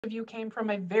Of you came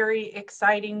from a very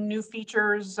exciting new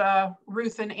features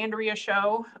Ruth and Andrea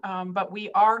show, but we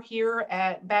are here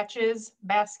at Batches,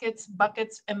 Baskets,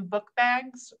 Buckets, and Book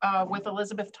Bags with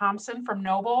Elizabeth Thomsen from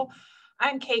Noble.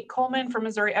 I'm Kate Coleman from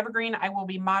Missouri Evergreen. I will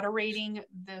be moderating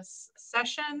this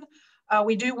session.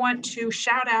 We do want to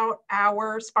shout out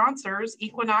our sponsors.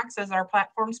 Equinox is our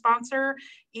platform sponsor.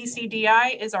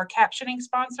 ECDI is our captioning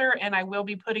sponsor, and I will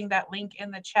be putting that link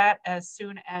in the chat as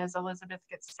soon as Elizabeth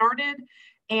gets started.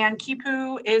 And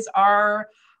Kipu is our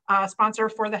sponsor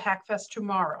for the Hackfest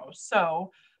tomorrow.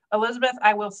 So Elizabeth,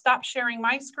 I will stop sharing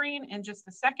my screen in just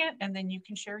a second, and then you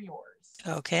can share yours.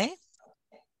 Okay.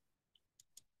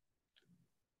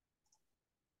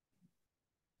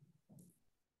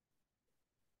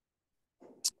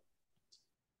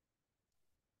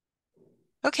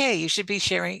 Okay, you should be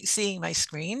seeing my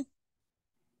screen.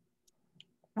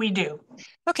 We do.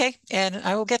 Okay, and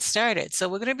I will get started. So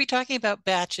we're going to be talking about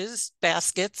batches,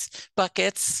 baskets,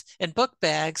 buckets, and book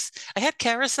bags. I had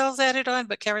carousels added on,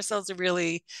 but carousels are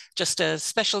really just a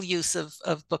special use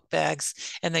of book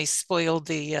bags, and they spoiled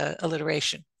the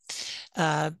alliteration.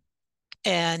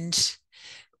 And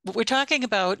what we're talking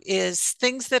about is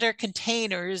things that are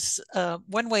containers,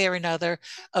 one way or another,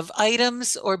 of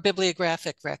items or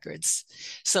bibliographic records.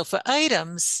 So for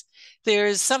items,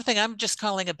 there's something I'm just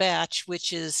calling a batch,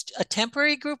 which is a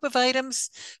temporary group of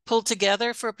items pulled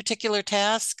together for a particular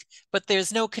task, but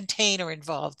there's no container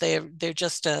involved. They're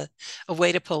just a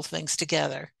way to pull things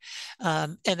together.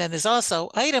 And then there's also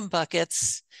item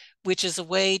buckets, which is a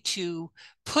way to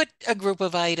put a group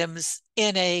of items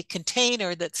in a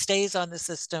container that stays on the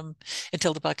system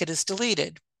until the bucket is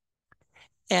deleted.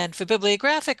 And for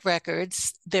bibliographic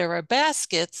records, there are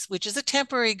baskets, which is a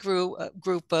temporary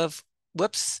group of,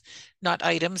 not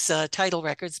items, title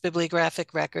records,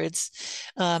 bibliographic records.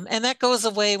 And that goes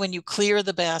away when you clear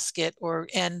the basket or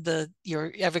end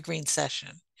your Evergreen session.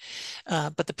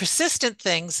 But the persistent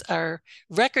things are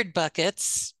record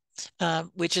buckets,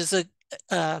 which is a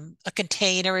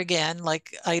container, again,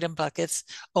 like item buckets,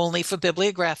 only for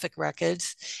bibliographic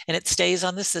records, and it stays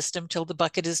on the system till the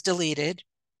bucket is deleted.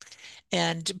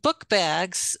 And book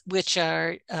bags, which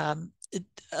are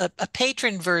a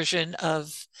patron version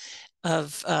of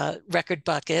record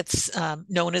buckets,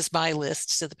 known as my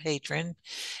lists to the patron.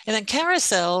 And then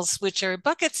carousels, which are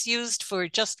buckets used for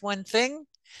just one thing,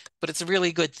 but it's a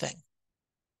really good thing.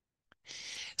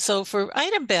 So for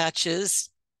item batches,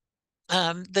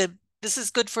 this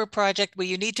is good for a project where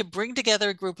you need to bring together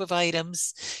a group of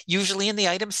items, usually in the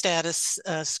item status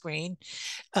screen,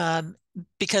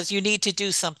 because you need to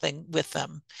do something with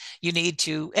them. You need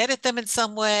to edit them in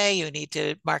some way. You need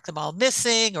to mark them all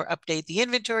missing or update the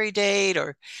inventory date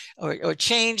or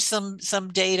change some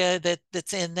data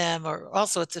that's in them, or all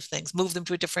sorts of things, move them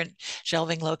to a different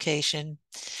shelving location.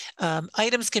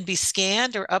 Items can be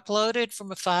scanned or uploaded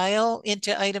from a file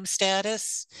into item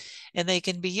status, and they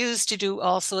can be used to do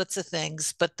all sorts of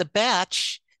things. But the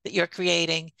batch that you're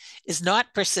creating is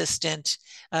not persistent.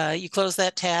 You close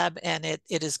that tab and it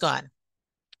is gone.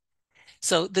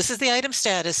 So this is the item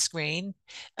status screen.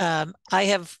 I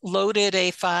have loaded a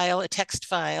file, a text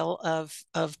file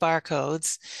of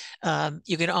barcodes.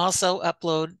 You can also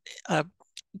upload,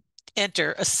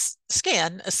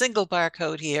 scan a single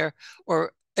barcode here,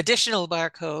 or additional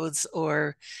barcodes,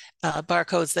 or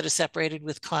barcodes that are separated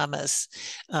with commas.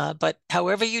 But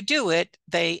however you do it,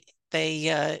 they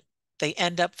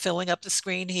end up filling up the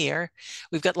screen here.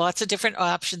 We've got lots of different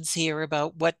options here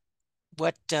about what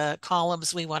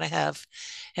columns we want to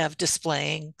have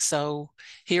displaying. So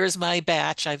here's my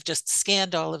batch. I've just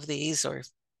scanned all of these, or in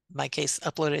my case,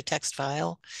 uploaded a text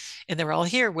file, and they're all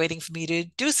here waiting for me to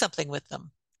do something with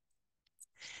them.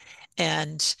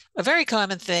 And a very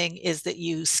common thing is that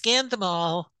you scan them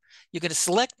all, you're going to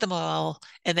select them all,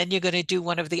 and then you're going to do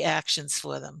one of the actions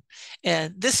for them.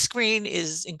 And this screen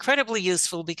is incredibly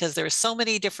useful because there are so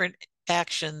many different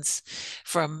actions,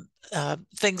 from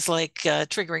things like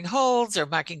triggering holds, or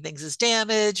marking things as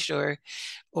damaged, or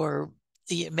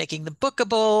making them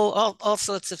bookable, all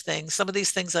sorts of things. Some of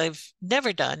these things I've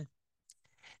never done.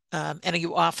 And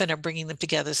you often are bringing them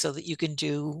together so that you can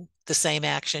do the same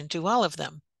action to all of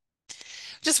them.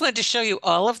 Just wanted to show you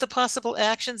all of the possible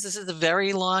actions. This is a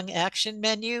very long action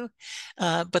menu,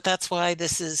 but that's why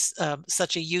this is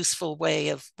such a useful way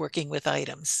of working with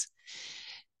items.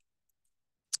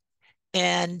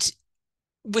 And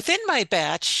within my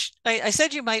batch, I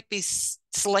said you might be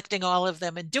selecting all of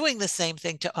them and doing the same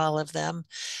thing to all of them,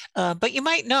 but you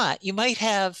might not. You might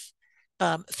have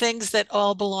things that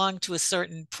all belong to a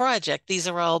certain project. These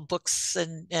are all books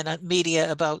and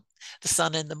media about the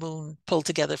sun and the moon pulled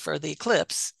together for the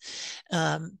eclipse.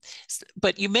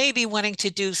 But you may be wanting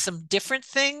to do some different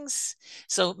things.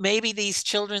 So maybe these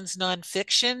children's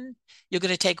nonfiction, you're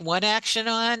going to take one action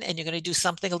on and you're going to do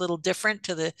something a little different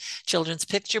to the children's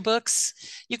picture books.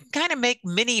 You can kind of make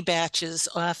mini batches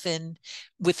often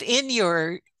within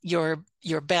your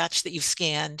batch that you've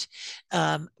scanned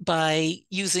by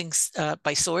using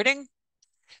by sorting.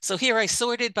 So here I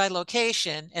sorted by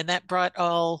location, and that brought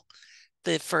all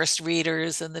the first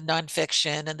readers and the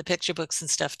nonfiction and the picture books and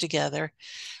stuff together.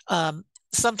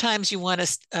 Sometimes you want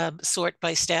to sort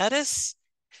by status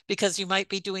because you might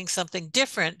be doing something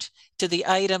different to the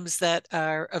items that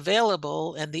are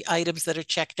available and the items that are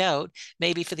checked out.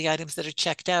 Maybe for the items that are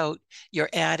checked out, you're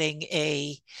adding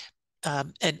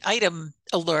an item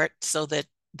alert so that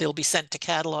they'll be sent to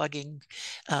cataloging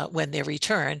when they're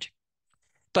returned.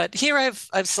 But here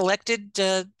I've selected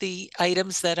the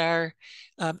items that are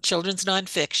children's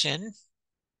nonfiction.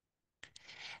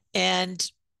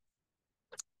 And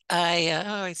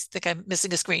I think I'm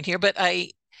missing a screen here, but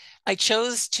I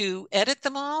chose to edit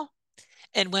them all.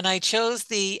 And when I chose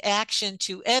the action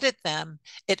to edit them,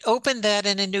 it opened that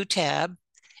in a new tab.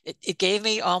 It gave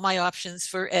me all my options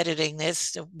for editing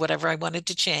this, whatever I wanted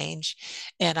to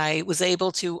change. And I was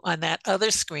able to, on that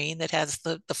other screen that has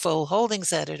the full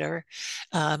holdings editor,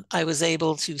 I was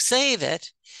able to save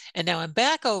it. And now I'm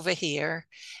back over here.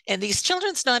 And these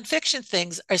children's nonfiction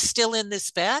things are still in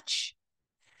this batch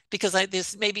because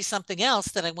there's maybe something else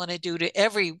that I want to do to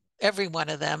every one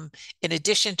of them, in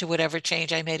addition to whatever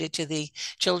change I made it to the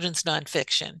children's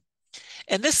nonfiction.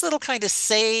 And this little kind of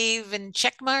save and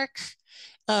check mark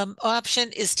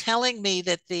option is telling me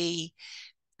that the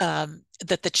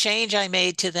change I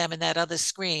made to them in that other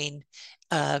screen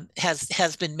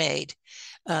has been made.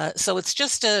 So it's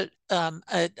just a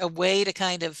way to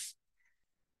kind of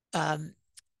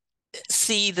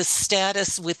see the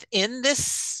status within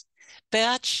this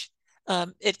batch.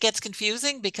 It gets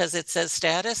confusing because it says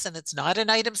status and it's not an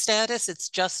item status. It's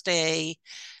just a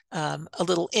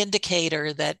little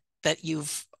indicator that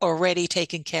you've already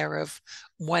taken care of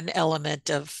one element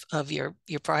of your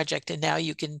project, and now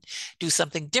you can do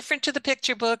something different to the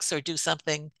picture books or do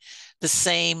something the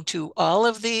same to all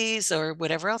of these or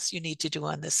whatever else you need to do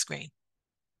on this screen.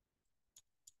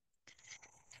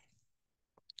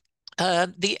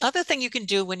 The other thing you can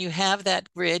do when you have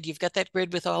that grid, you've got that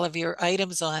grid with all of your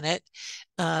items on it,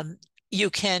 you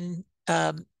can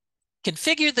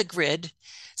configure the grid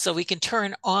so we can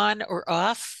turn on or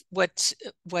off what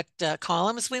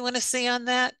columns we want to see on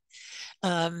that.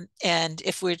 And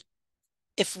if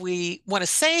we want to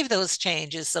save those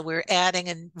changes, so we're adding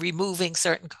and removing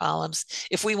certain columns,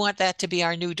 if we want that to be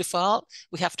our new default,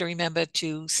 we have to remember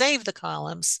to save the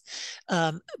columns.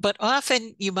 But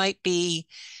often you might be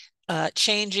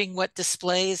changing what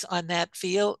displays on that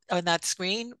field, on that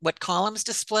screen, what columns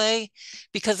display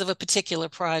because of a particular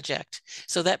project.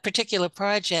 So that particular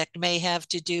project may have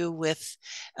to do with,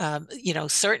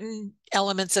 certain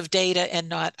elements of data and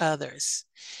not others.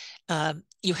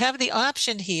 You have the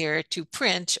option here to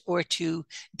print or to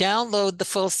download the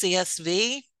full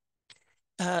CSV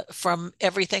from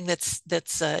everything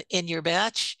that's in your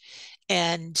batch,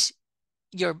 and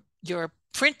your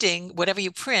printing, whatever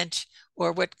you print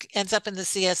or what ends up in the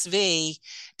CSV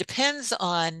depends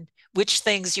on which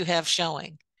things you have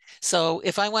showing. So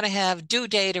if I want to have due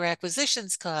date or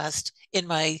acquisitions cost in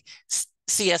my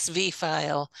CSV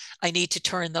file, I need to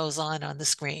turn those on the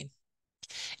screen.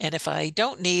 And if I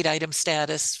don't need item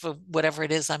status for whatever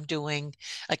it is I'm doing,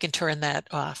 I can turn that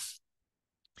off.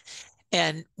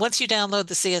 And once you download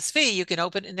the CSV, you can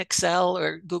open it in Excel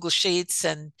or Google Sheets,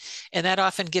 and that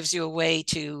often gives you a way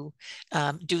to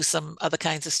do some other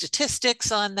kinds of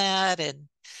statistics on that and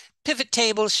pivot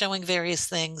tables showing various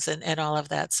things and all of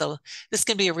that. So this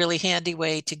can be a really handy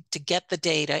way to get the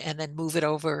data and then move it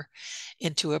over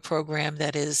into a program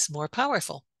that is more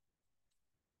powerful.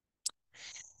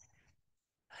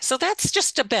 So that's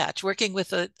just a batch, working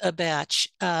with a batch.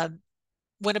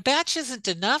 When a batch isn't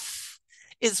enough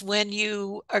is when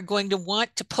you are going to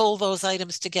want to pull those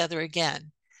items together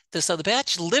again. So the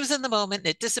batch lives in the moment and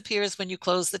it disappears when you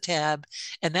close the tab.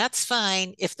 And that's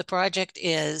fine if the project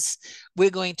is, we're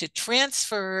going to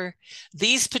transfer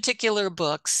these particular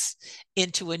books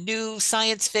into a new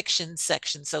science fiction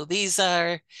section. So these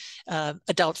are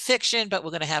adult fiction, but we're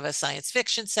going to have a science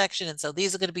fiction section. And so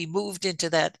these are going to be moved into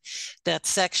that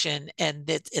section. And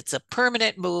it's a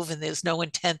permanent move, and there's no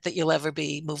intent that you'll ever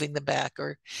be moving them back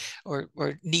or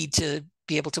need to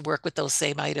be able to work with those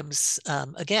same items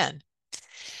again.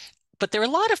 but there are a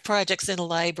lot of projects in a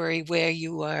library where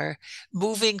you are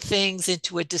moving things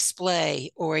into a display,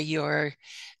 or you're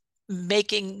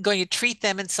going to treat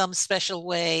them in some special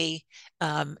way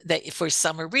that for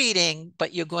summer reading,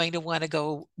 but you're going to want to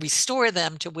go restore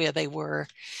them to where they were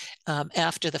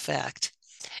after the fact.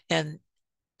 And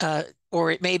or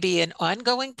it may be an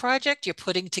ongoing project. You're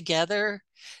putting together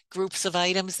groups of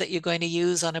items that you're going to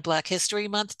use on a Black History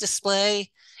Month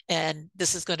display, and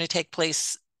this is going to take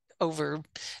place over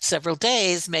several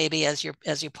days, maybe as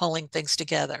you're pulling things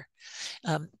together.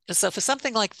 So for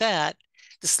something like that,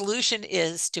 the solution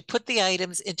is to put the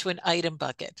items into an item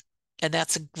bucket. And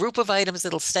that's a group of items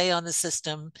that'll stay on the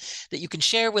system that you can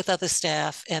share with other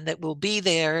staff and that will be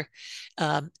there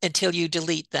until you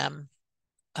delete them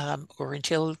or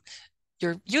until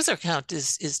your user account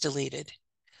is deleted.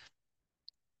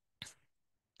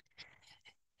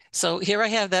 So here I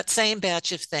have that same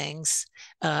batch of things.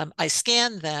 I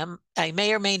scanned them. I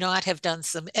may or may not have done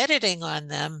some editing on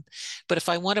them, but if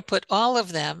I want to put all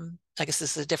of them, I guess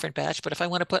this is a different batch, but if I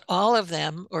want to put all of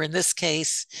them, or in this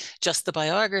case, just the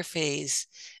biographies,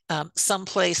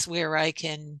 someplace where I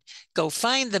can go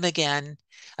find them again,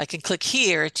 I can click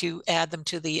here to add them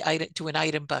to an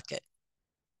item bucket.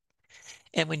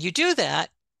 And when you do that,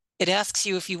 it asks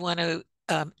you if you want to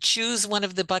choose one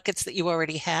of the buckets that you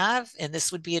already have, and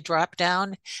this would be a drop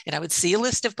down, and I would see a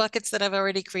list of buckets that I've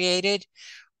already created,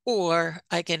 or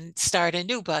I can start a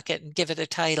new bucket and give it a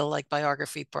title like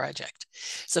biography project.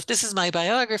 So if this is my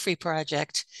biography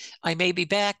project, I may be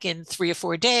back in 3 or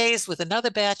 4 days with another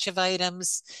batch of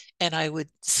items, and I would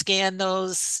scan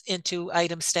those into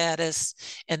item status,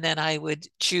 and then I would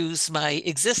choose my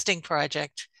existing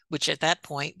project, which at that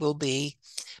point will be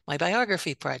my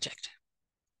biography project.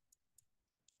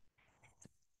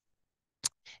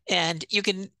 And you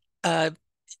can,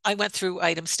 I went through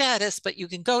item status, but you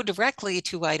can go directly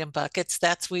to item buckets.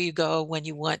 That's where you go when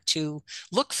you want to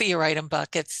look for your item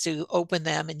buckets to open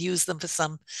them and use them for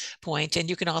some point. And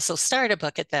you can also start a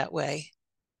bucket that way.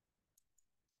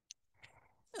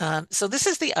 So this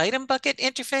is the item bucket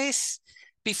interface.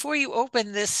 Before you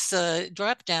open this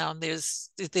drop down, there's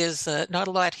not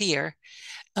a lot here.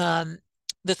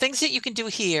 The things that you can do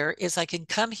here is I can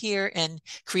come here and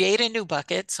create a new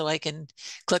bucket. So I can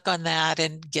click on that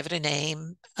and give it a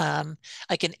name.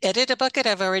 I can edit a bucket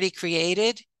I've already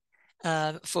created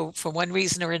for one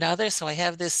reason or another. So I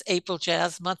have this April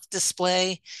Jazz Month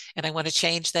display, and I want to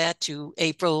change that to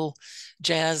April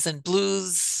Jazz and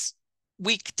Blues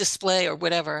Week display or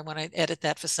whatever. I want to edit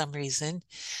that for some reason.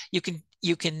 You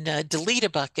can delete a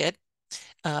bucket.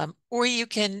 Or you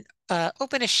can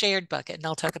open a shared bucket, and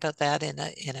I'll talk about that in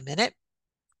a minute.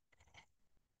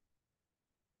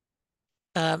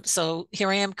 So here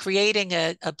I am creating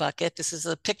a bucket. This is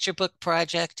a picture book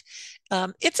project.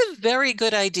 It's a very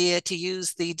good idea to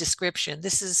use the description.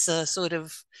 This is sort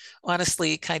of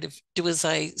honestly kind of do as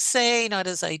I say, not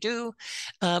as I do,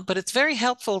 but it's very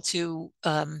helpful to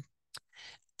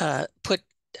put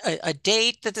a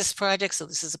date that this project, so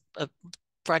this is a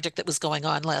project that was going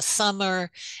on last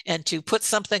summer, and to put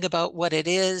something about what it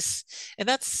is. And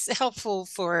that's helpful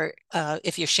for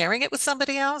if you're sharing it with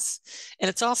somebody else. And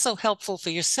it's also helpful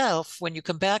for yourself when you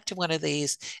come back to one of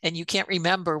these and you can't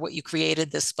remember what you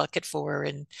created this bucket for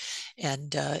and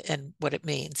what it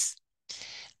means.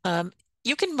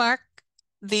 You can mark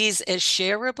these as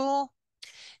shareable.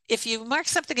 If you mark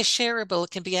something as shareable,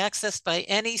 it can be accessed by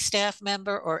any staff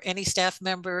member or any staff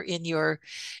member in your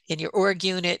org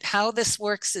unit. How this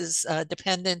works is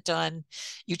dependent on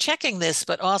you checking this,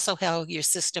 but also how your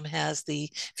system has the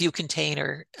view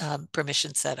container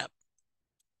permission set up.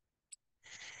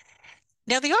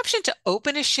 Now, the option to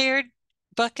open a shared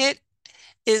bucket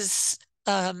is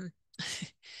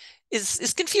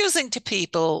confusing to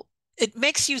people. It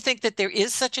makes you think that there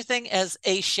is such a thing as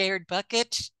a shared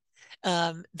bucket.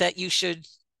 That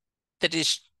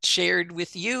is shared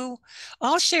with you.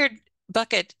 All shared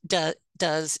bucket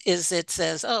does is it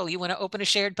says, oh, you want to open a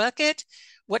shared bucket?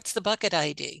 What's the bucket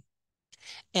ID?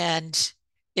 And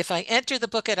if I enter the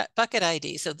bucket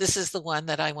ID, so this is the one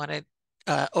that I want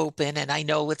to open, and I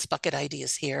know its bucket ID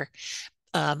is here.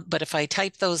 But if I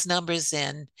type those numbers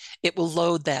in, it will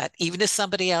load that, even if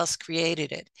somebody else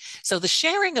created it. So the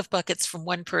sharing of buckets from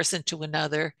one person to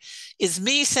another is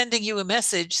me sending you a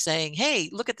message saying, hey,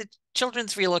 look at the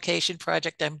children's relocation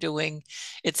project I'm doing.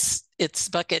 It's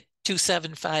bucket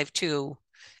 2752,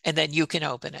 and then you can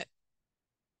open it.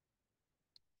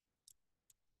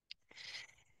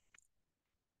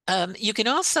 You can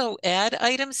also add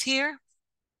items here.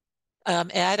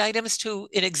 Add items to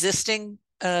an existing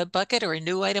bucket or a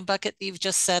new item bucket that you've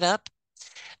just set up.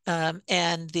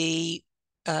 And the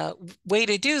way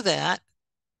to do that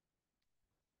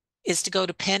is to go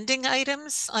to pending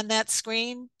items on that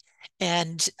screen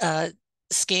and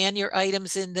scan your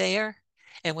items in there.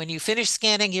 And when you finish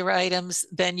scanning your items,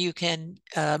 then you can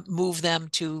move them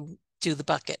to the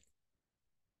bucket.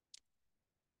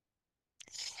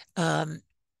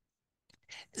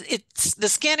 It's the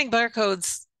scanning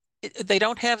barcodes. They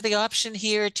don't have the option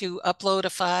here to upload a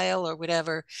file or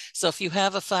whatever. So if you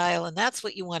have a file and that's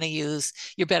what you want to use,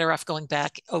 you're better off going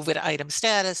back over to item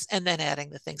status and then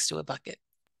adding the things to a bucket.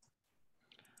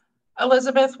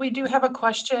 Elizabeth, we do have a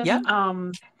question. Yeah.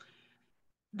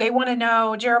 They want to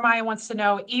know, Jeremiah wants to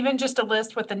know, even just a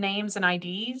list with the names and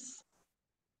IDs?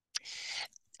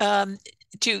 To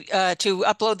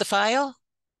upload the file?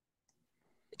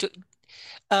 To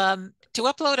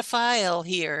upload a file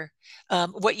here,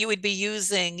 what you would be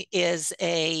using is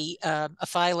a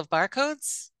file of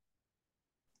barcodes.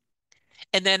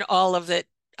 And then all of it,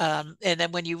 and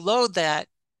then when you load that,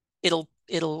 it'll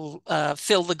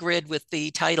fill the grid with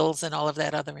the titles and all of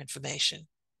that other information.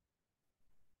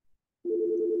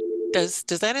 Does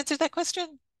that answer that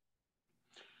question?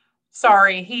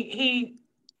 Sorry, he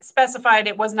specified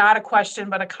it was not a question,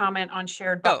 but a comment on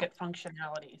shared bucket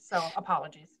functionality. So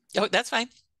apologies. Oh, that's fine.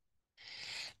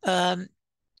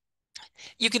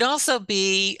 You could also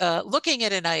be looking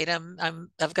at an item.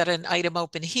 I've got an item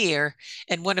open here,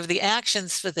 and one of the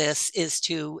actions for this is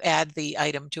to add the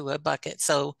item to a bucket.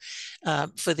 So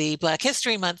for the Black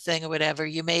History Month thing or whatever,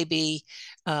 you may be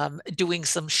doing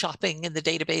some shopping in the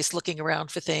database, looking around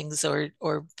for things,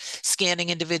 or scanning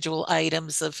individual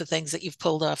items for things that you've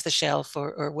pulled off the shelf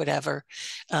or whatever.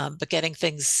 But getting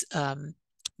things,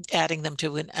 adding them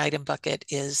to an item bucket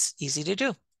is easy to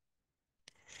do.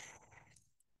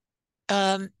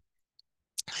 I'm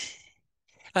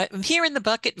here in the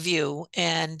bucket view,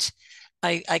 and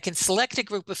I can select a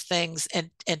group of things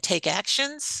and take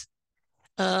actions.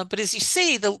 But as you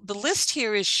see, the list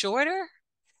here is shorter,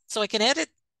 so I can edit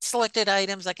selected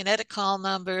items, I can edit call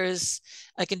numbers,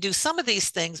 I can do some of these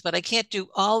things, but I can't do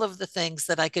all of the things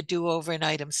that I could do over in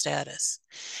item status.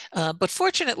 But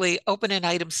fortunately, open an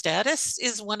item status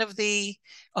is one of the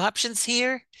options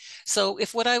here. So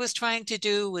if what I was trying to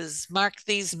do was mark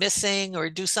these missing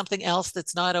or do something else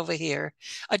that's not over here,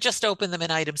 I just open them in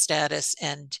item status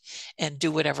and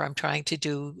do whatever I'm trying to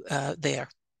do there.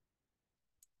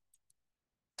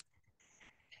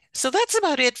 So that's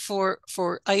about it for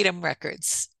item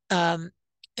records.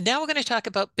 Now we're going to talk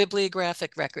about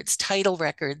bibliographic records, title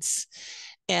records.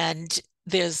 And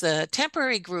there's a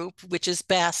temporary group, which is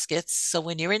baskets. So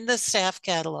when you're in the staff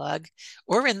catalog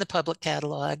or in the public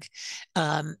catalog,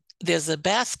 there's a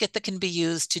basket that can be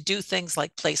used to do things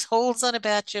like place holds on a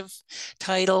batch of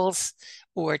titles,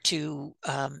 or to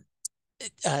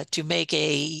make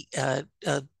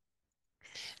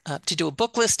to do a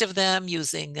book list of them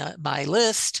using my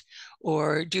list,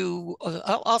 or do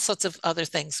all sorts of other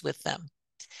things with them.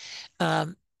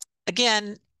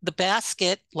 Again, the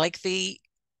basket, like the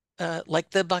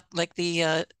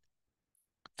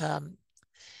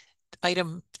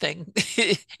item thing,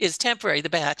 is temporary. The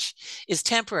batch is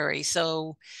temporary,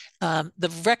 so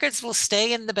the records will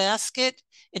stay in the basket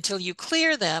until you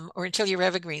clear them or until your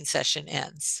Evergreen session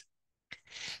ends.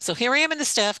 So here I am in the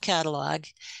staff catalog,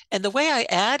 and the way I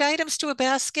add items to a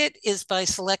basket is by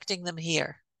selecting them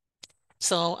here.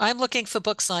 So I'm looking for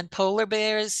books on polar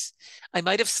bears. I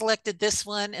might have selected this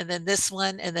one and then this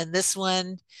one and then this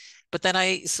one, but then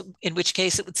in which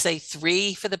case it would say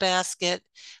 3 for the basket.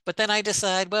 But then I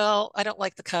decide, well, I don't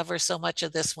like the cover so much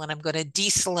of this one. I'm going to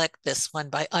deselect this one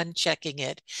by unchecking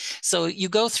it. So you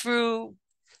go through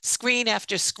screen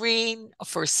after screen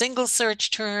for a single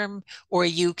search term, or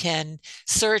you can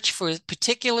search for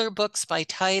particular books by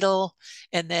title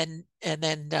and then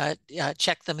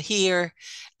check them here.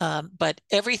 But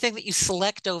everything that you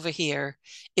select over here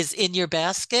is in your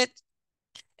basket,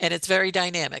 and it's very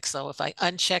dynamic. So if I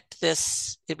unchecked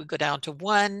this, it would go down to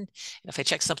 1. And if I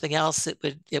check something else, it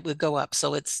would go up.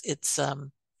 So it's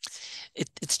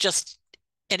just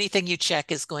anything you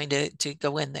check is going to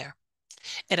go in there.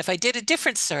 And if I did a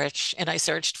different search and I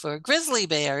searched for grizzly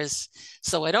bears,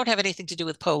 so I don't have anything to do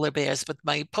with polar bears, but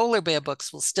my polar bear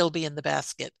books will still be in the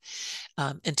basket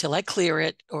until I clear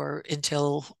it, or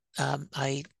until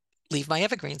I leave my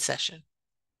Evergreen session.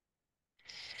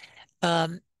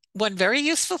 One very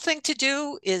useful thing to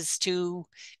do is to,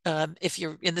 if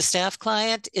you're in the staff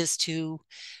client, is to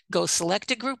go select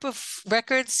a group of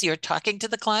records. You're talking to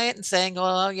the client and saying,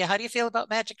 "Oh, yeah, how do you feel about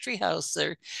Magic Treehouse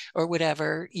or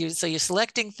whatever?" So you're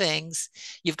selecting things.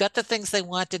 You've got the things they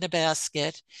want in a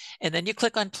basket, and then you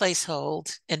click on place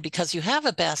hold. And because you have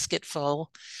a basket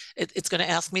full, it's going to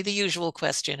ask me the usual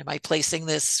question: am I placing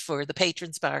this for the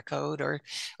patron's barcode or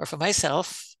for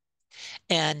myself?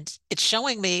 And it's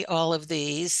showing me all of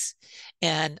these,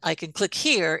 and I can click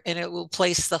here and it will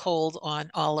place the hold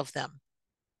on all of them.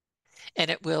 And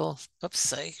it will,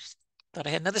 oops, I thought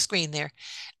I had another screen there.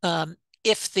 Um,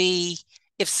 if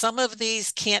some of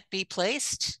these can't be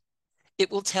placed, it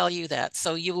will tell you that.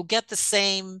 So you will get the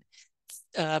same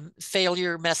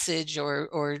failure message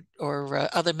or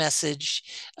other message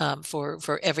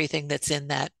for everything that's in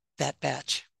that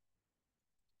batch.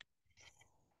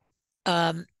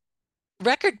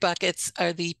 Record buckets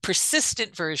are the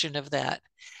persistent version of that.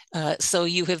 So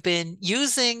you have been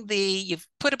using you've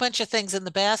put a bunch of things in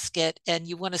the basket and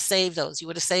you want to save those. You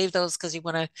want to save those because you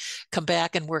want to come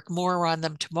back and work more on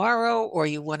them tomorrow, or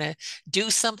you want to do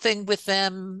something with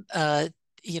them, that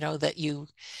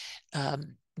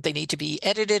they need to be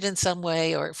edited in some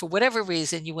way, or for whatever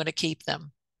reason, you want to keep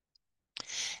them.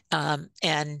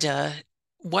 And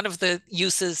one of the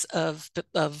uses of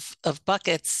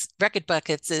buckets, record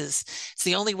buckets, is it's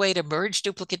the only way to merge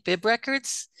duplicate bib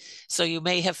records. So you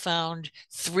may have found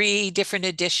three different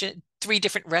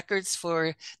records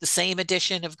for the same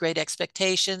edition of Great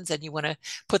Expectations, and you want to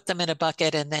put them in a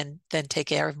bucket and then take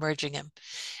care of merging them.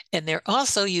 And they're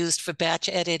also used for batch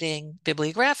editing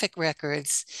bibliographic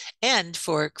records and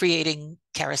for creating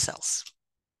carousels.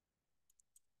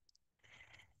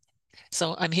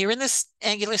 So I'm here in this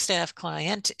Angular Staff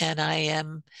client, and I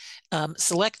am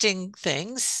selecting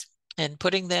things and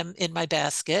putting them in my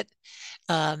basket.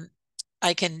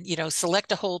 I can,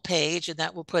 select a whole page, and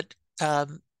that will put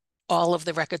all of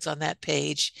the records on that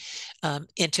page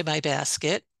into my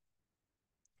basket.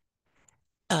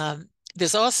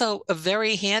 There's also a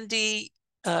very handy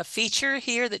feature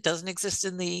here that doesn't exist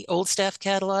in the old staff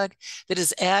catalog, that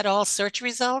is add all search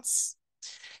results.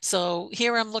 So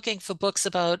here I'm looking for books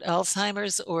about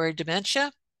Alzheimer's or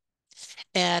dementia,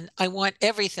 and I want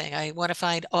everything. I want to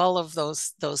find all of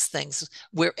those things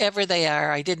wherever they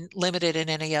are. I didn't limit it in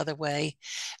any other way.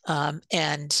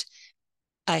 And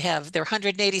there are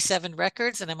 187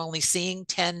 records, and I'm only seeing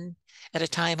 10 at a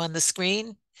time on the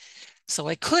screen. So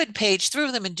I could page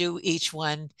through them and do each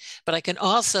one, but I can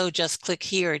also just click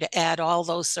here to add all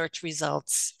those search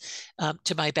results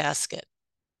to my basket.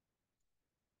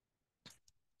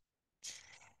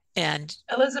 And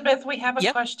Elizabeth, we have a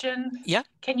yep, question. yeah.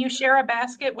 Can you share a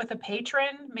basket with a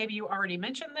patron? Maybe you already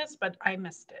mentioned this, but I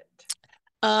missed it.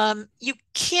 You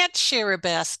can't share a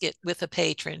basket with a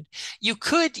patron. You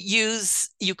could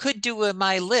do a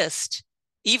my list,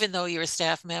 even though you're a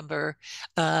staff member.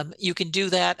 You can do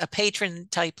that, a patron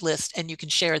type list, and you can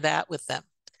share that with them.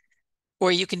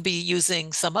 Or you can be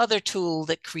using some other tool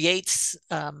that creates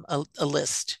a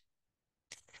list.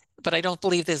 But I don't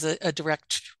believe there's a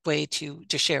direct way to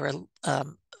share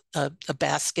a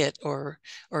basket or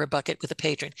a bucket with a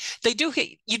patron.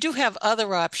 You do have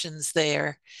other options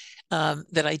there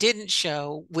that I didn't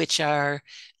show, which are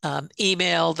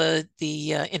email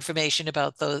the information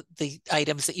about the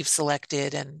items that you've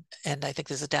selected, and I think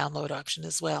there's a download option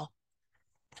as well.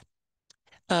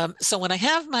 So when I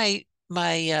have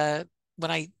when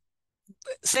I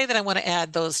say that I want to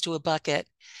add those to a bucket,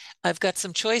 I've got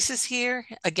some choices here.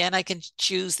 Again, I can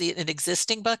choose an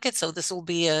existing bucket. So this will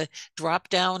be a drop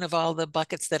down of all the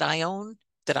buckets that I own,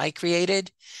 that I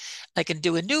created. I can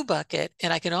do a new bucket,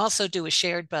 and I can also do a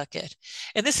shared bucket.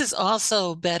 And this is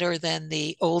also better than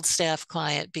the old staff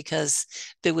client, because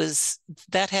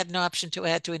that had an option to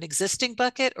add to an existing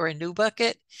bucket or a new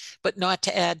bucket, but not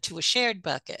to add to a shared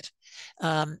bucket.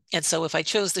 And so if I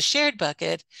chose the shared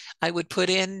bucket, I would put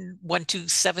in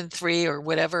 1273 or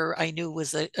whatever I knew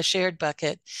was a shared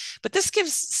bucket. But this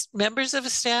gives members of a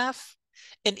staff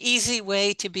an easy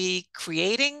way to be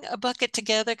creating a bucket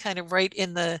together, kind of right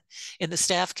in the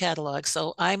staff catalog.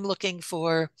 So I'm looking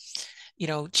for,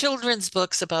 children's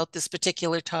books about this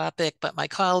particular topic, but my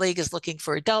colleague is looking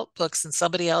for adult books, and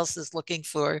somebody else is looking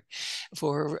for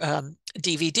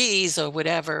DVDs or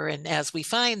whatever. And as we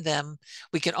find them,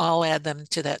 we can all add them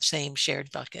to that same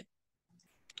shared bucket,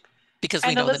 because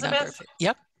we know the number of it.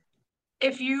 Yep.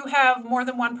 If you have more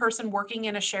than one person working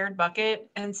in a shared bucket,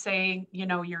 and say,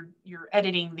 you're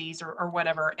editing these or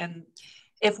whatever, and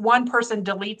if one person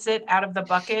deletes it out of the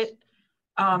bucket,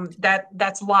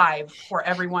 that's live for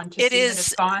everyone to see that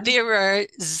it's gone. There are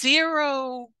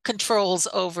zero controls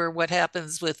over what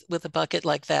happens with a bucket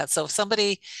like that. So if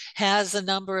somebody has a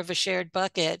number of a shared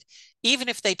bucket, even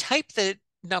if they type the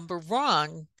number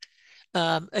wrong,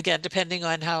 again, depending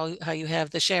on how you have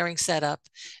the sharing set up,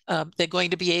 they're going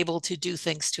to be able to do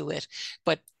things to it.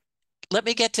 But let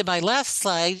me get to my last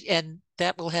slide, and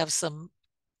that will have some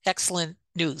excellent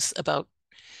news about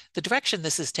the direction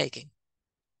this is taking.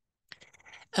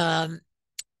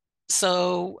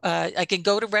 So I can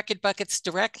go to record buckets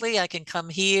directly. I can come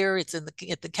here. It's in the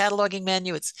cataloging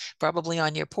menu. It's probably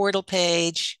on your portal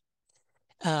page.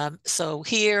 So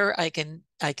here I can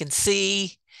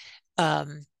see.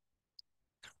 Oh,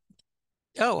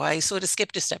 I sort of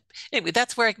skipped a step. Anyway,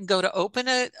 that's where I can go to open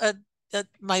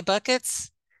my buckets.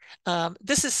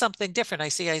 This is something different. I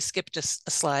see I skipped a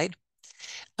slide.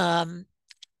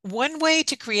 One way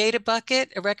to create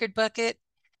a record bucket,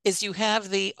 is you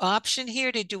have the option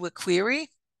here to do a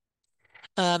query.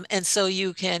 And so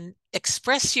you can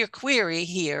express your query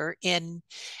here in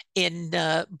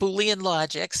Boolean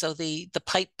logic. So the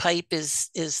pipe is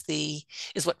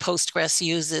what Postgres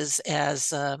uses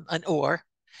as an OR.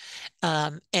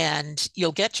 And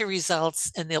you'll get your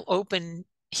results and they'll open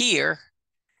here.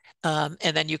 And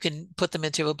then you can put them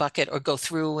into a bucket or go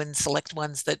through and select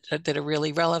ones that are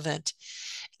really relevant.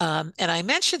 And I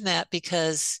mentioned that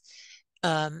because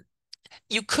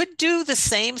you could do the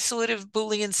same sort of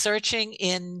Boolean searching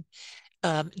in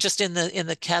just in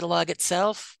the catalog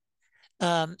itself.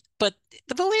 But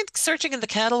the Boolean searching in the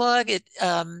catalog, it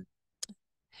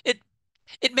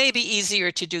it may be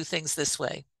easier to do things this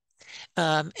way.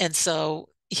 And so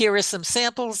here are some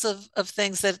samples of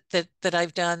things that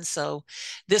I've done. So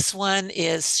this one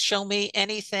is show me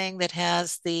anything that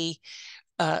has the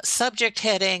subject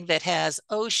heading that has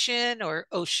ocean or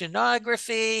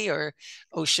oceanography or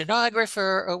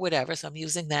oceanographer or whatever. So I'm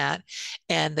using that.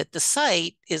 And that the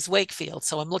site is Wakefield.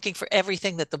 So I'm looking for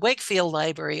everything that the Wakefield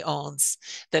Library owns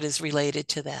that is related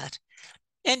to that.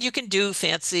 And you can do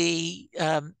fancy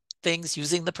things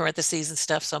using the parentheses and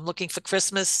stuff. So I'm looking for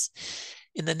Christmas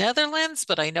in the Netherlands,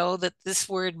 but I know that this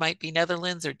word might be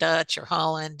Netherlands or Dutch or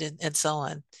Holland and so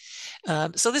on.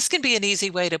 So this can be an easy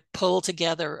way to pull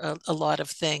together a lot of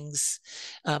things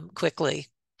quickly.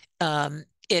 It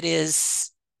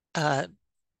is,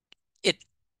 it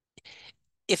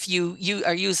if you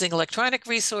are using electronic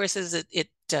resources, it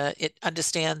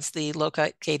understands the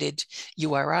located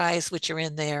URIs which are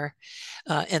in there,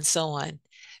 and so on.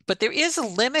 But there is a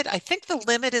limit. I think the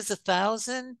limit is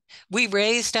 1,000. We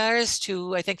raised ours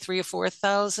to, I think, 3,000 or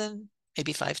 4,000,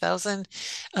 maybe 5,000,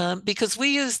 because we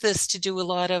use this to do a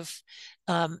lot of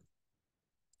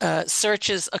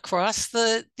searches across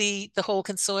the whole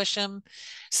consortium.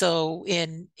 So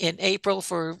in April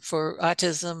for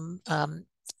Autism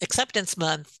Acceptance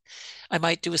Month, I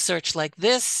might do a search like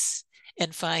this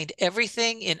and find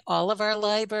everything in all of our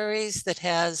libraries that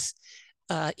has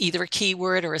either a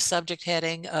keyword or a subject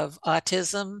heading of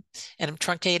autism. And I'm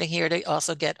truncating here to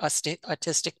also get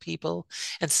autistic people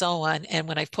and so on. And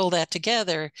when I pull that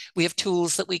together, we have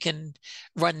tools that we can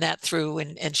run that through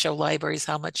and show libraries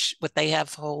how much, what they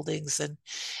have holdings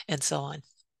and so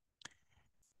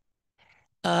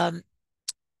on.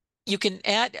 You can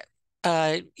add,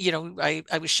 I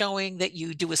was showing that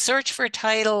you do a search for a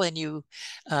title and you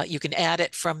can add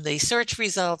it from the search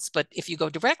results. But if you go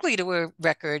directly to a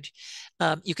record,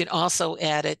 you can also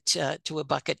add it to a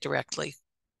bucket directly.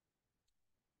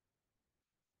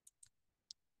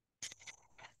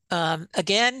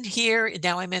 Again, here,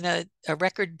 now I'm in a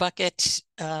record bucket,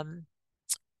 the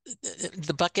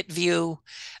bucket view.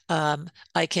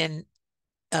 I can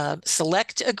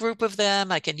select a group of them.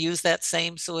 I can use that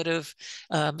same sort of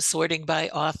sorting by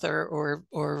author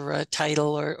or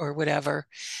title or whatever.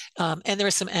 And there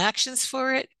are some actions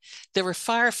for it. There are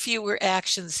far fewer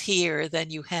actions here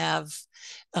than you have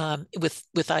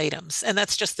with items. And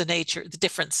that's just the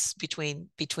difference between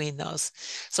those.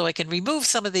 So I can remove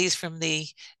some of these from the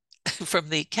from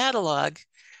the catalog,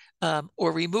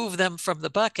 or remove them from the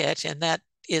bucket, and that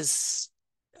is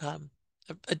a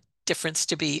difference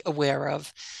to be aware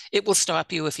of. It will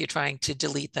stop you if you're trying to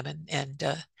delete them and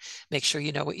make sure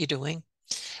you know what you're doing.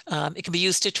 It can be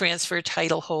used to transfer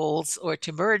title holds or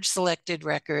to merge selected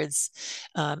records.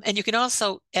 And you can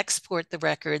also export the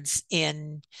records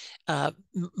in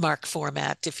MARC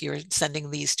format if you're sending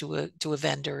these to a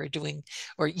vendor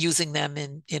or using them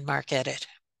in MARCedit.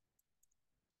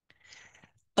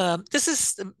 This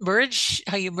is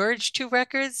how you merge two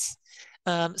records.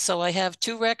 So I have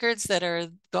two records that are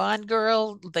Gone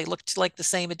Girl. They looked like the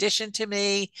same edition to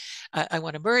me. I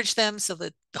want to merge them so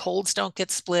that the holds don't get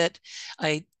split.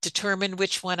 I determine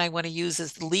which one I want to use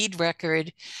as the lead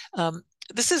record.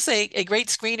 This is a great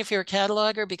screen if you're a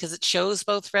cataloger because it shows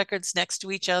both records next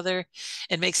to each other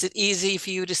and makes it easy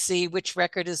for you to see which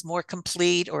record is more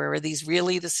complete, or are these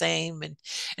really the same,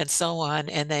 and so on.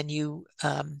 And then you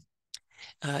can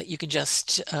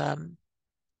just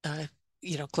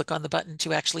click on the button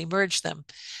to actually merge them.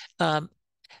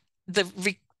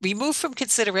 The remove from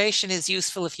consideration is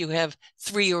useful if you have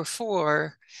 3 or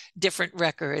 4 different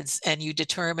records and you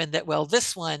determine that, well,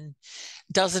 this one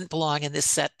doesn't belong in this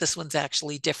set. This one's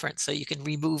actually different. So you can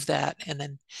remove that and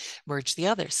then merge the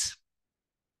others.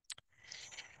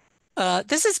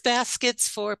 This is baskets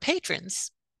for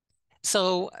patrons.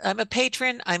 So I'm a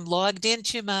patron, I'm logged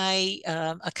into my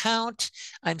account,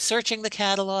 I'm searching the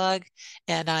catalog,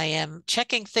 and I am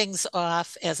checking things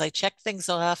off. As I check things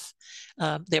off,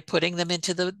 they're putting them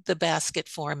into the basket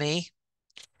for me.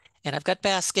 And I've got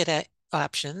basket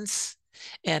options.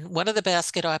 And one of the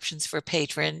basket options for a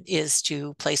patron is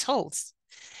to place holds.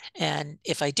 And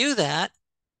if I do that,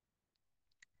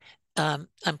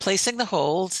 I'm placing the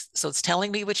holds. So it's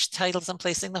telling me which titles I'm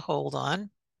placing the hold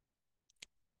on.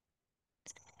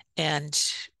 And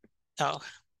oh,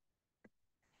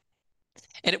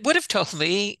 and it would have told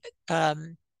me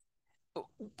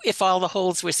if all the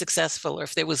holds were successful, or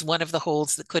if there was one of the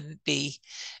holds that couldn't be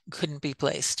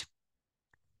placed.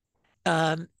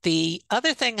 The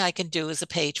other thing I can do as a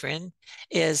patron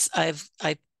is I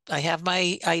have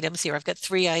my items here. I've got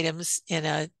 3 items in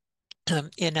a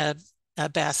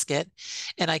basket,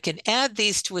 and I can add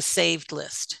these to a saved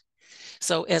list.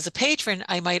 So as a patron,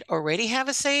 I might already have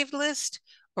a saved list,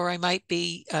 or I might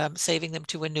be saving them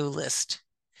to a new list.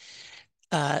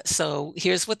 So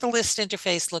here's what the list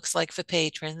interface looks like for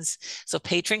patrons. So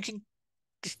patron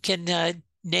can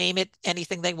name it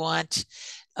anything they want,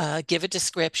 give a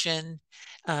description,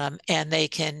 and they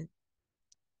can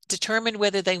determine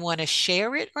whether they want to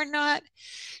share it or not.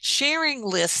 Sharing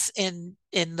lists in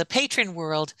the patron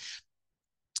world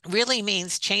really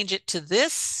means change it to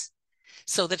this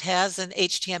so that it has an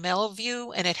HTML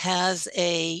view and it has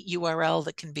a URL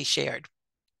that can be shared.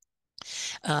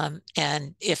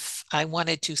 And if I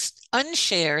wanted to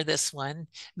unshare this one,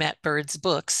 Matt Bird's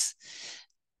books,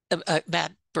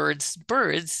 Matt Bird's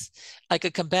birds, I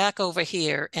could come back over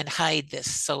here and hide this.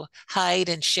 So hide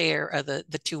and share are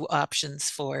the 2 options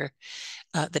for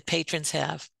that patrons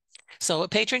have. So a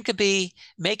patron could be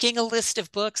making a list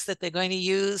of books that they're going to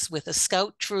use with a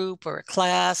scout troop or a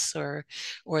class or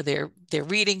their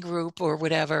reading group or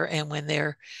whatever. And when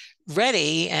they're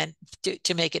ready and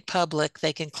to make it public,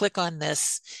 they can click on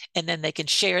this and then they can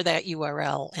share that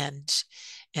URL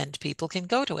and people can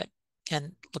go to it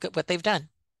and look at what they've done.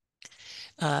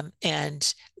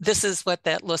 And this is what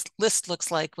that list looks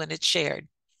like when it's shared.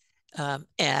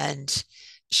 And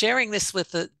sharing this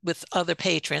with other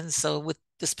patrons, so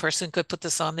this person could put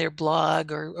this on their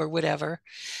blog or whatever.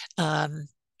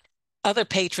 Other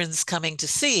patrons coming to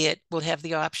see it will have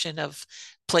the option of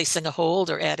placing a hold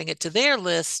or adding it to their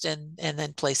list and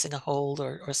then placing a hold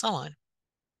or so on.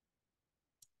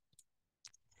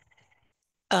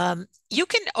 You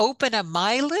can open a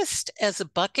My List as a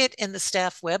bucket in the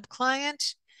staff web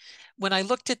client. When I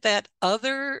looked at that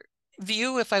other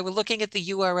view, if I were looking at the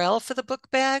URL for the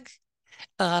book bag,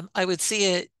 I would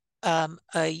see a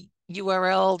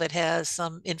URL that has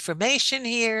some information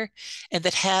here and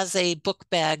that has a book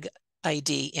bag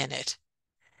ID in it.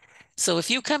 So if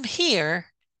you come here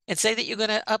and say that you're going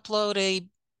to upload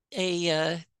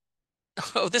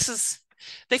oh,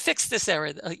 they fixed this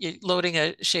error. You're loading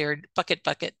a shared bucket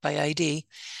by ID.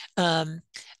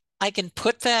 I can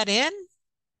put that in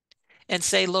and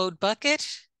say load bucket.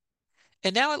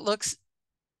 And now it looks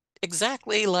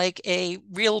exactly like a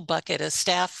real bucket, a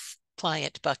staff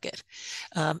client bucket.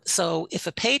 So if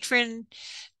a patron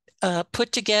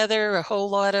put together a whole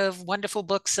lot of wonderful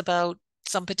books about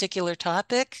some particular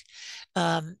topic,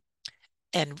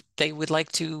 and they would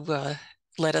like to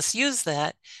let us use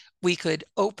that, we could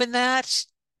open that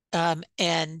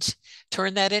and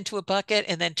turn that into a bucket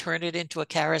and then turn it into a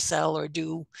carousel or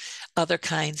do other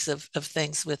kinds of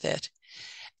things with it.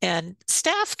 And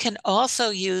staff can also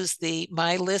use the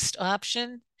My List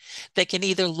option. They can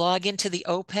either log into the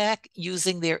OPAC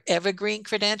using their Evergreen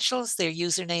credentials, their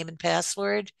username and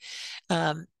password,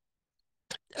 or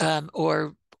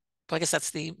I guess that's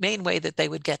the main way that they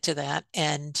would get to that.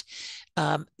 And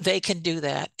they can do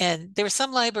that. And there are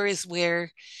some libraries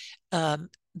where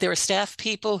there are staff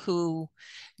people who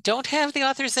don't have the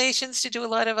authorizations to do a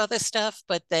lot of other stuff,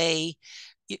 but they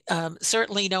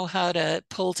certainly know how to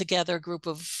pull together a group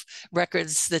of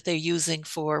records that they're using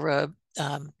for a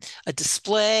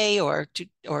display or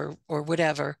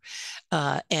whatever,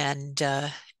 and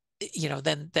you know,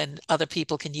 then other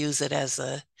people can use it as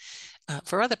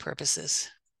for other purposes.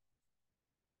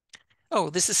 Oh,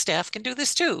 this is staff can do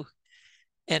this too,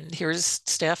 and here's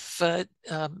staff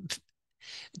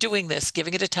doing this,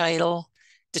 giving it a title,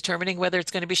 determining whether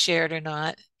it's going to be shared or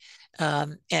not,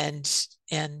 and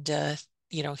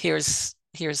you know, here's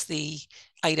the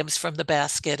items from the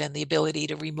basket and the ability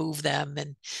to remove them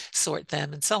and sort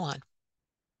them and so on.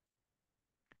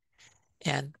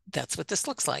 And that's what this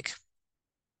looks like.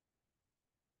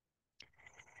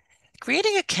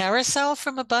 Creating a carousel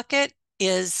from a bucket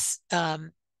is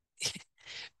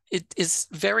it is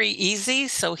very easy.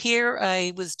 So here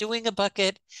I was doing a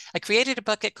bucket. I created a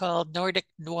bucket called Nordic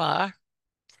Noir,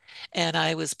 and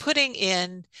I was putting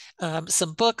in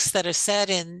some books that are set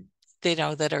in,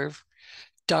 that are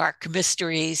dark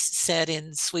mysteries set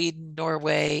in Sweden,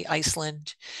 Norway,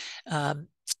 Iceland,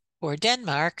 or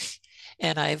Denmark.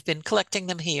 And I've been collecting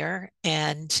them here.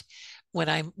 And when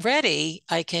I'm ready,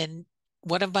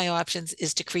 one of my options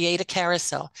is to create a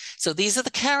carousel. So these are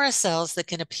the carousels that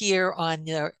can appear on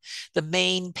the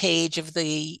main page of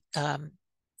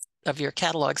your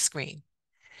catalog screen.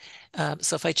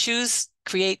 So if I choose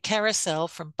create carousel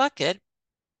from bucket,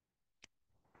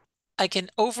 I can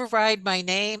override my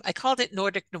name. I called it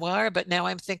Nordic Noir, but now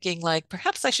I'm thinking like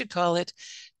perhaps I should call it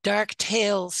Dark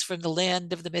Tales from the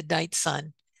Land of the Midnight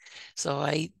Sun. So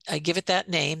I give it that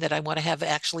name that I want to have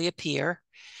actually appear,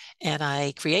 and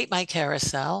I create my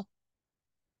carousel.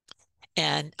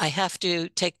 And I have to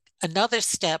take another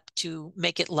step to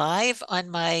make it live on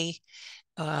my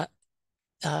my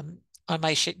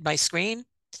screen.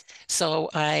 So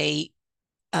I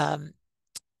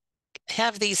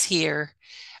have these here.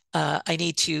 I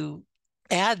need to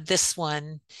add this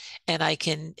one, and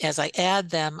as I add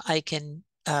them, I can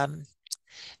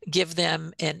give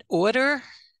them an order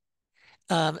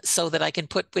so that I can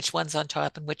put which one's on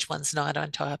top and which one's not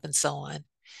on top and so on.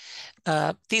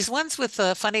 These ones with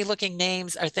funny looking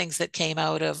names are things that came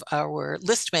out of our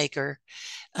list maker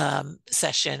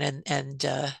session, and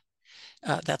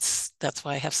that's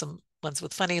why I have some ones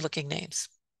with funny looking names.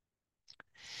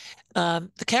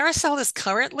 The carousel is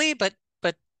currently, but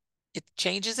it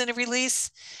changes in a release.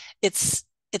 It's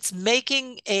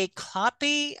making a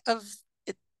copy of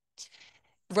it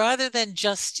rather than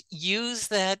just use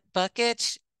that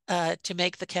bucket to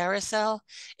make the carousel.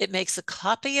 It makes a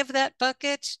copy of that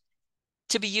bucket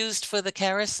to be used for the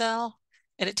carousel,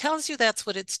 and it tells you that's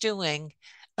what it's doing.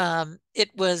 It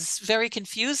was very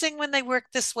confusing when they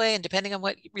worked this way, and depending on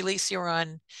what release you're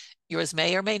on, yours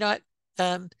may or may not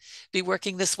be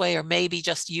working this way, or maybe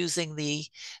just using the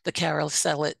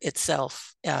carousel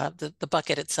itself, the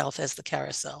bucket itself as the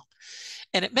carousel.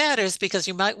 And it matters because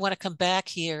you might want to come back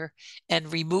here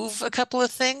and remove a couple of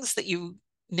things that you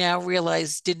now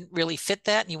realize didn't really fit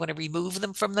that, and you want to remove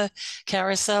them from the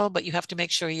carousel, but you have to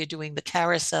make sure you're doing the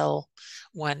carousel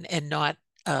one and not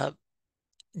the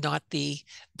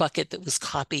bucket that was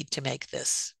copied to make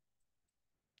this.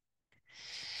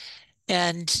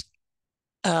 And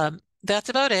that's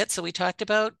about it. So we talked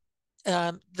about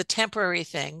the temporary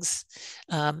things,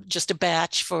 just a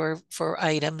batch for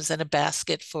items and a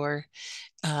basket for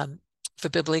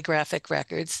bibliographic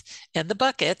records, and the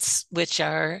buckets, which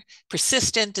are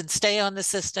persistent and stay on the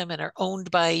system and are owned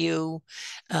by you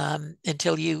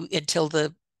until you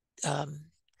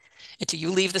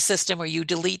leave the system or you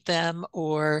delete them,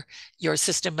 or your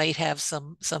system might have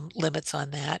some limits on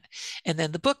that. And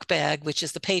then the book bag, which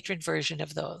is the patron version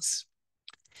of those.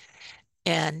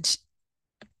 And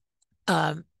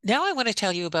now I want to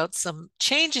tell you about some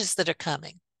changes that are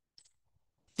coming.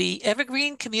 The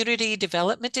Evergreen Community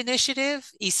Development Initiative,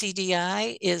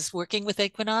 ECDI, is working with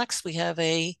Equinox. We have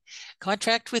a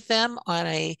contract with them on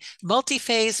a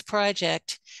multi-phase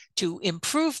project to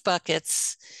improve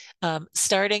buckets,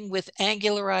 starting with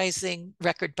angularizing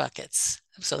record buckets.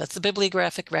 So that's the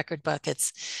bibliographic record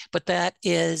buckets, but that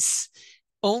is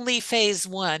only phase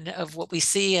one of what we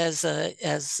see as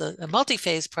a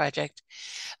multi-phase project.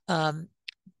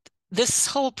 This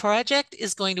whole project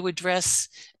is going to address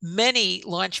many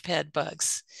Launchpad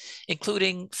bugs,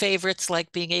 including favorites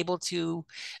like being able to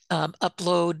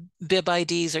upload bib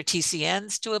IDs or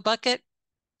TCNs to a bucket.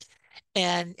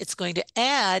 And it's going to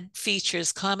add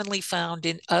features commonly found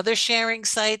in other sharing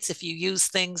sites. If you've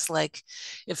used things like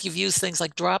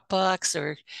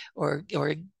Dropbox or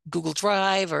Google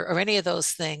Drive or any of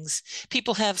those things,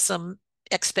 people have some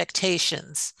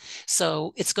expectations.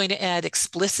 So it's going to add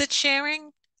explicit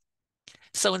sharing.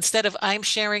 So instead of I'm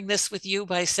sharing this with you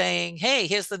by saying, hey,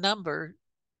 here's the number,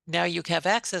 now you have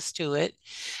access to it,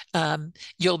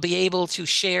 you'll be able to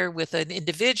share with an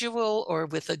individual or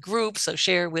with a group. So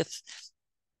share with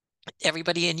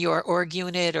everybody in your org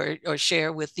unit, or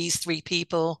share with these 3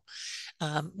 people,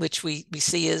 which we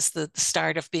see as the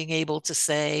start of being able to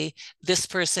say, this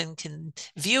person can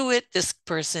view it, this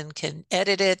person can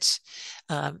edit it,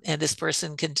 and this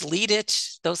person can delete it,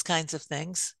 those kinds of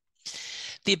things.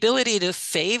 The ability to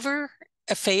favor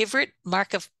a favorite,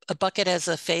 mark a bucket as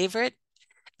a favorite.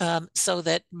 so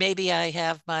that maybe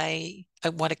I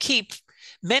want to keep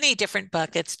many different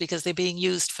buckets because they're being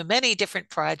used for many different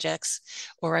projects,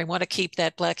 or I want to keep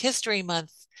that Black History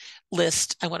Month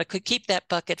list. I want to keep that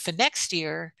bucket for next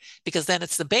year because then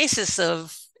it's the basis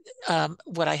of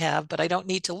what I have, but I don't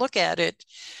need to look at it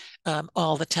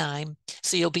all the time.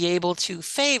 So you'll be able to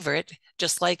favorite,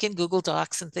 just like in Google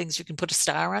Docs and things, you can put a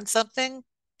star on something,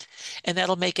 and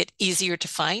that'll make it easier to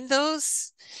find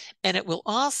those. And it will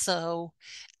also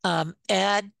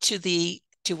add to the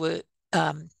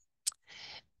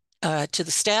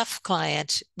staff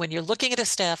client. When you're looking at a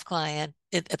staff client,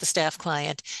 at the staff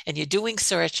client, and you're doing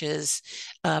searches,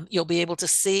 you'll be able to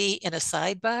see in a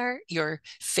sidebar your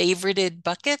favorited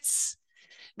buckets,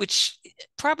 which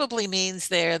probably means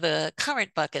they're the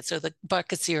current buckets or the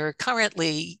buckets you're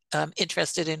currently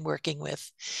interested in working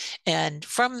with. And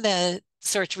from the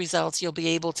search results, you'll be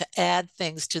able to add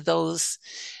things to those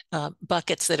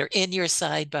buckets that are in your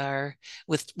sidebar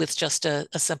with just a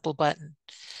simple button.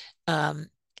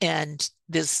 And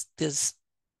there's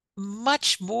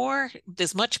much more.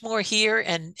 There's much more here,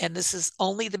 and this is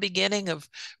only the beginning of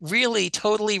really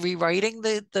totally rewriting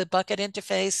the bucket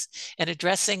interface and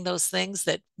addressing those things,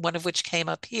 that one of which came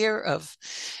up here of,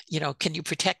 can you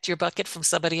protect your bucket from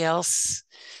somebody else,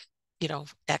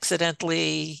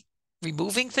 accidentally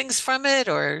removing things from it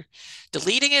or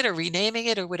deleting it or renaming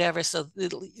it or whatever. So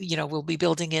we'll be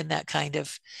building in that kind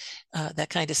of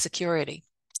security.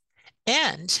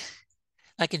 And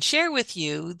I can share with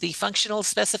you the functional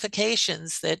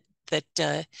specifications that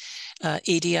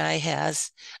EDI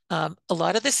has. A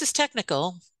lot of this is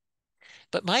technical,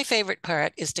 but my favorite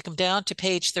part is to come down to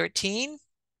page 13,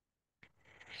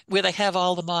 where they have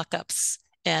all the mock-ups.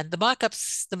 And the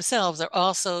mock-ups themselves are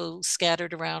also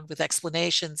scattered around with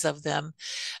explanations of them.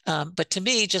 But to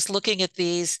me, just looking at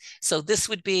these, so this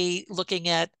would be looking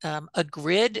at a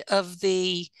grid of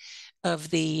the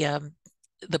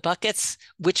buckets,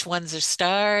 which ones are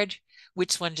starred,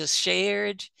 which ones are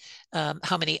shared,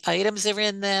 how many items are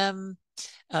in them,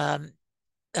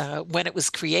 when it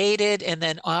was created, and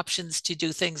then options to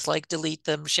do things like delete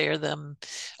them, share them,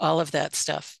 all of that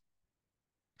stuff.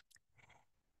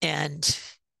 And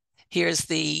here's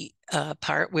the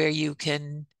part where you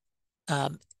can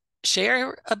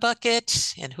share a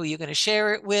bucket and who you're going to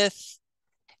share it with.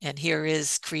 And here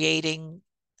is creating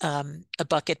a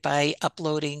bucket by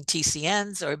uploading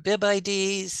TCNs or bib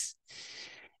IDs.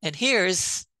 And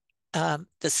here's the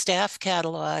staff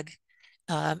catalog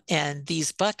and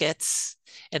these buckets,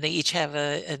 and they each have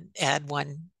an add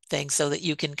one thing so that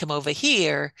you can come over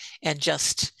here and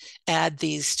just add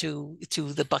these to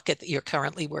the bucket that you're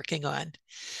currently working on.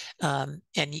 And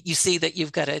you see that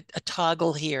you've got a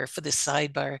toggle here for this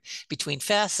sidebar between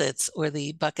facets or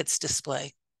the buckets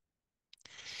display.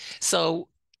 So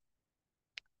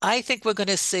I think we're going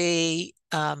to see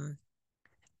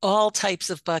all types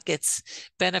of buckets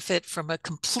benefit from a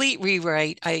complete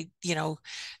rewrite.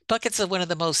 Buckets are one of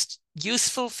the most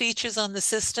useful features on the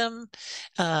system,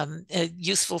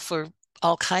 useful for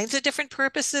all kinds of different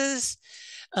purposes.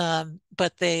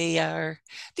 But the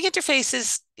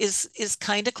interface is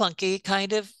kind of clunky,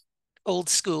 kind of old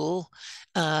school,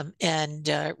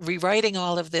 and rewriting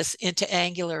all of this into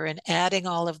Angular and adding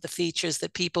all of the features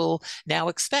that people now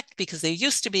expect, because they're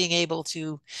used to being able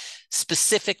to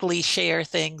specifically share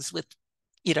things with,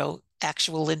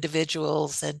 actual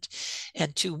individuals and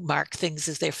to mark things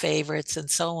as their favorites and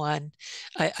so on.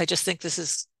 I just think this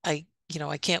is, I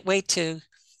can't wait to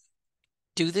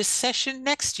do this session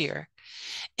next year.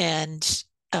 And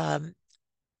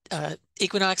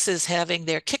Equinox is having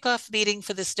their kickoff meeting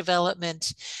for this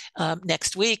development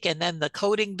next week, and then the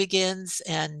coding begins.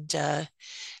 And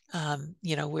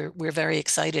we're very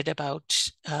excited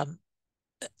about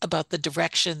the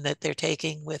direction that they're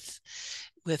taking with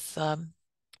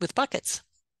buckets.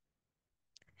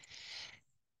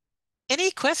 Any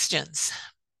questions?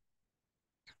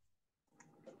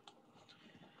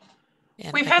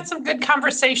 And we've had some good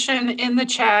conversation in the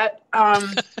chat. I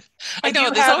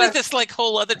know there's always this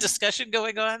whole other discussion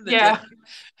going on. Yeah.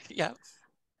 Yeah.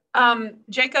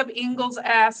 Jacob Ingalls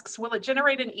asks, will it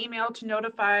generate an email to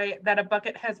notify that a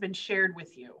bucket has been shared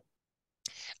with you?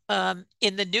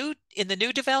 In the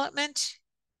new development,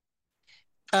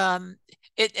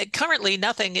 currently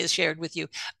nothing is shared with you.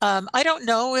 I don't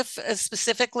know if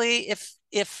specifically if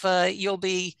you'll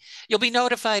be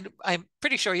notified. I'm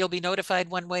pretty sure you'll be notified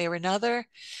one way or another,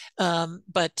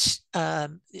 but I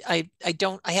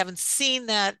haven't seen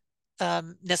that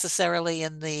necessarily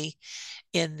in the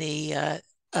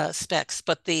specs,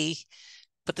 but the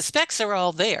specs are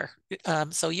all there,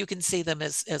 so you can see them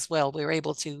as well. We're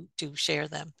able to share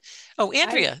them. Oh,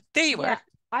 Andrea, there you are.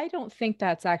 I don't think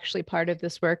that's actually part of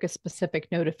this work, a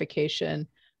specific notification,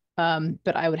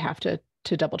 but I would have to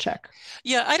double check.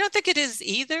 Yeah, I don't think it is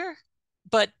either,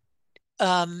 but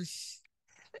um,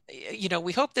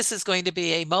 we hope this is going to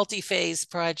be a multi-phase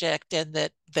project and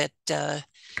that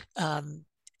um,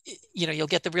 you'll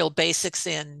get the real basics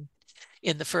in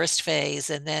the first phase,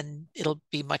 and then it'll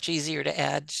be much easier to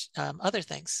add other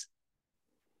things.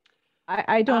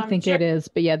 I don't think it is,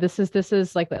 but yeah, this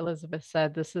is like Elizabeth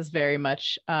said, this is very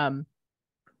much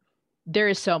there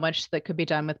is so much that could be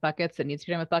done with buckets that needs to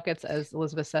be done with buckets. As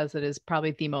Elizabeth says, it is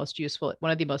probably the most useful,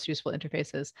 one of the most useful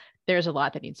interfaces. There's a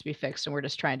lot that needs to be fixed, and we're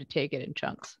just trying to take it in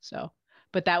chunks. So,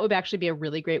 but that would actually be a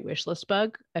really great wish list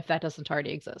bug if that doesn't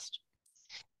already exist.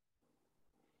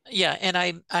 Yeah, and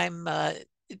I'm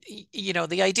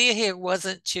the idea here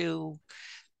wasn't to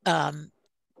um,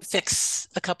 fix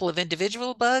a couple of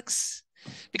individual bugs,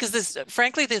 because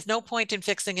there's no point in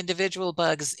fixing individual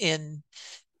bugs in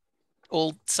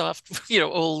old soft,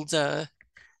 old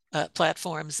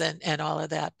platforms and all of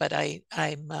that. But I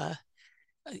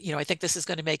think this is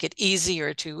going to make it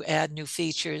easier to add new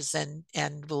features, and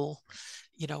we'll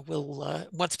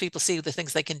once people see the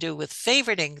things they can do with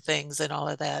favoriting things and all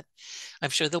of that, I'm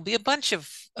sure there'll be a bunch of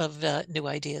new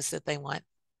ideas that they want.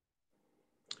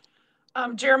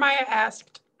 Jeremiah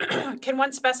asked, can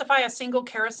one specify a single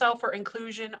carousel for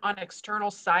inclusion on external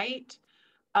site?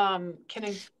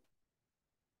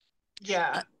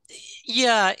 Yeah.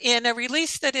 Yeah, in a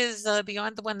release that is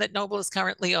beyond the one that Noble is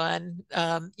currently on,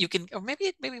 you can, or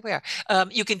maybe where,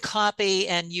 you can copy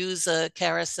and use a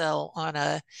carousel on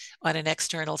an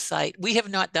external site. We have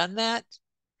not done that,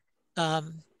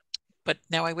 but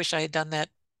now I wish I had done that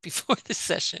before this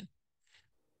session.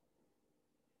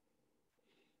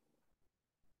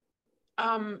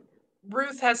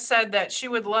 Ruth has said that she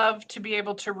would love to be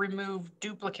able to remove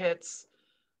duplicates.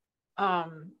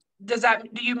 Do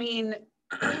you mean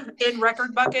in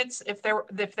record buckets, if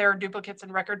there are duplicates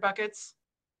in record buckets?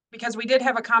 Because we did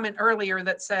have a comment earlier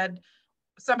that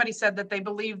somebody said that they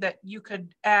believe that you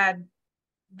could add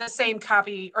the same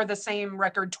copy or the same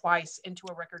record twice into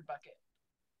a record bucket.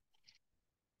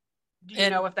 Do you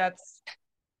know if that's?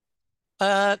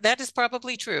 That is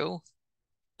probably true.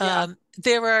 Yeah.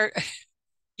 There are,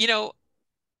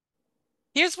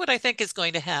 here's what I think is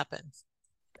going to happen.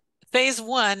 Phase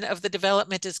one of the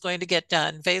development is going to get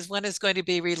done. Phase one is going to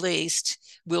be released.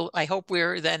 I hope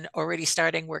we're then already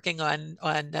starting working on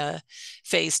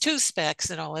phase two specs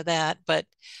and all of that. But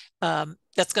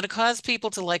that's going to cause people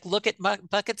to look at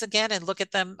buckets again and look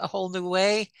at them a whole new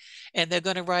way. And they're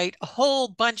going to write a whole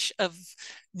bunch of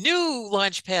new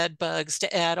Launchpad bugs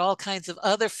to add all kinds of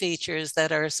other features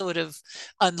that are sort of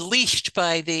unleashed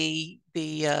by the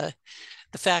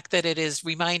fact that it is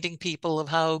reminding people of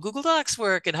how Google Docs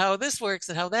work and how this works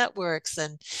and how that works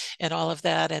and all of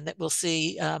that, and that we'll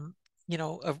see a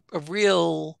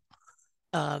real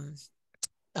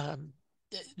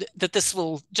that this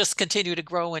will just continue to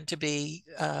grow and to be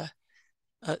a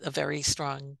very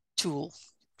strong tool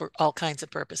for all kinds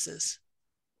of purposes.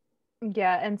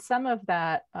 Yeah, and some of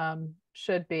that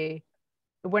should be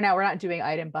we're not doing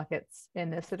item buckets in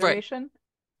this iteration. Right.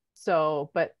 So,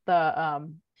 but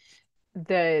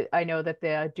I know that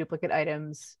the duplicate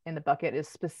items in the bucket is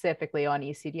specifically on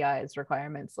ECDI's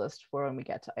requirements list for when we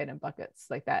get to item buckets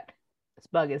like that. This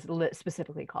bug is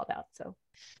specifically called out, so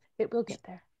it will get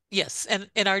there. Yes,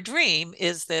 and our dream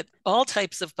is that all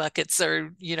types of buckets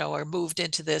are moved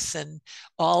into this, and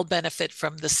all benefit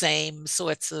from the same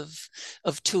sorts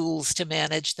of tools to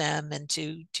manage them and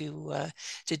to do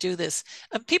this.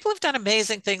 People have done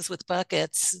amazing things with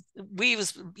buckets. We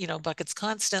use buckets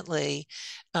constantly,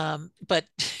 but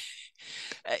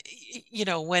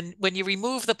when you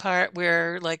remove the part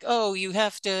where you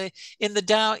have to in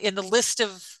the list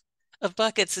of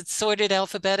buckets, it's sorted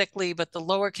alphabetically, but the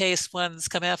lowercase ones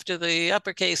come after the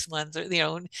uppercase ones. Or, as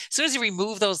soon as you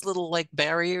remove those little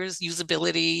barriers,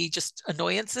 usability, just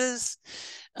annoyances,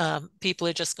 people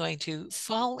are just going to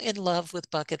fall in love with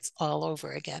buckets all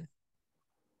over again.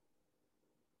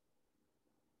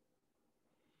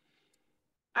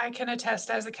 I can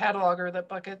attest as a cataloger that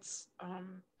buckets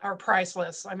are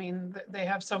priceless. I mean, they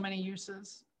have so many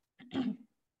uses.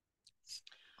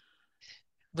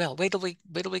 Well, wait till we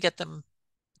get them.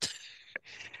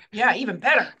 Yeah, even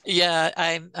better. Yeah,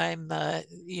 I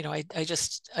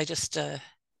just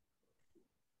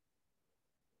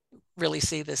really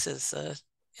see this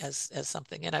as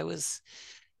something, and I was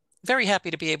very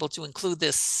happy to be able to include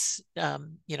this.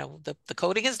 The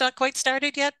coding is not quite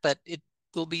started yet, but it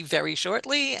will be very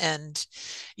shortly, and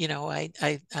I'm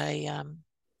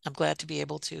glad to be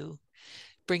able to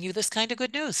bring you this kind of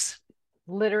good news.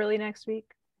 Literally next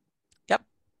week. Yep.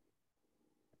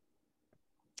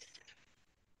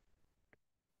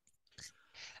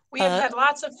 We have had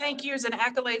lots of thank yous and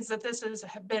accolades that this has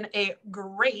been a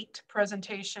great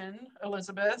presentation,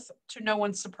 Elizabeth, to no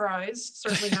one's surprise,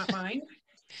 certainly not mine.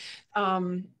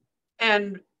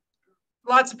 And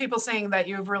lots of people saying that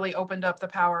you've really opened up the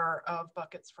power of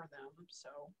buckets for them. So.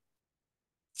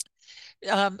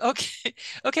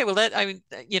 Okay. Well, I mean,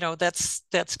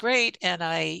 that's great. And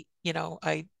I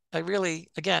really,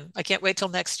 again, I can't wait till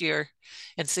next year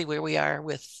and see where we are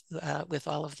with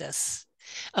all of this.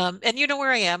 And you know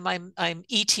where I am. I'm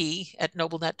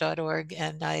et@noblenet.org.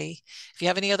 And if you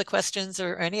have any other questions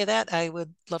or any of that, I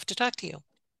would love to talk to you.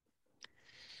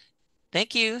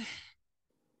 Thank you.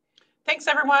 Thanks,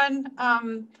 everyone.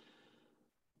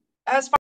 As far